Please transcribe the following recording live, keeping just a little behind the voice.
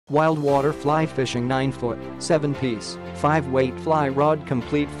Wildwater fly fishing 9-foot, 7-piece, 5-weight fly rod.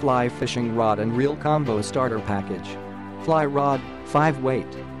 Complete fly fishing rod and reel combo starter package. Fly rod,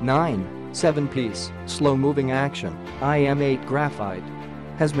 5-weight, 7-piece, slow-moving action, IM8 graphite.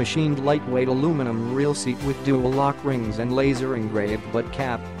 Has machined lightweight aluminum reel seat with dual lock rings and laser engraved butt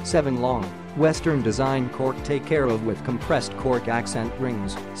cap, 7 long, Western design cork. Take care of with compressed cork accent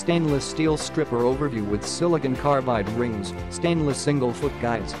rings, stainless steel stripper overview with silicon carbide rings, stainless single foot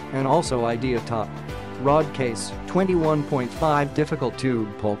guides, and also idea top. Rod case, 21.5 difficult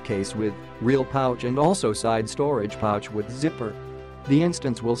tube pull case with reel pouch and also side storage pouch with zipper. The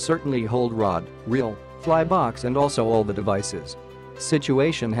instance will certainly hold rod, reel, fly box and also all the devices.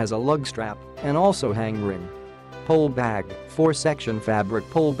 Situation has a lug strap and also hang ring. Pole bag, 4-section fabric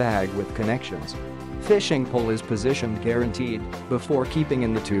pole bag with connections. Fishing pole is positioned guaranteed before keeping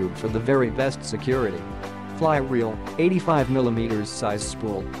in the tube for the very best security. Fly reel, 85mm size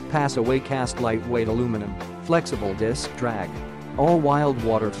spool, pass-away cast lightweight aluminum, flexible disc drag. All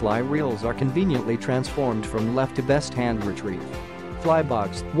Wildwater fly reels are conveniently transformed from left to best hand retrieve. Fly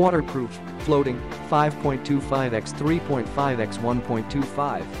box, waterproof, floating, 5.25x 3.5x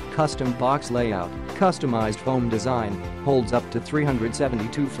 1.25, custom box layout, customized foam design, holds up to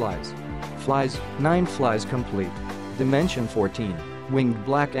 372 flies. Flies, 9 flies complete. Dimension 14, winged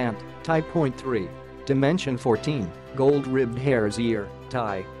black ant, tie .3. Dimension 14, gold ribbed hare's ear,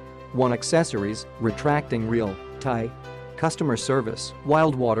 tie. 1 accessories, retracting reel, tie. Customer service,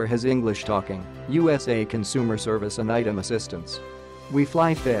 Wildwater has English talking, USA consumer service and item assistance. We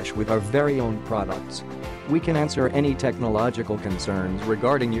fly fish with our very own products. We can answer any technological concerns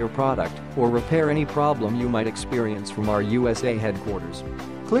regarding your product or repair any problem you might experience from our USA headquarters.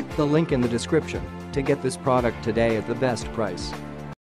 Click the link in the description to get this product today at the best price.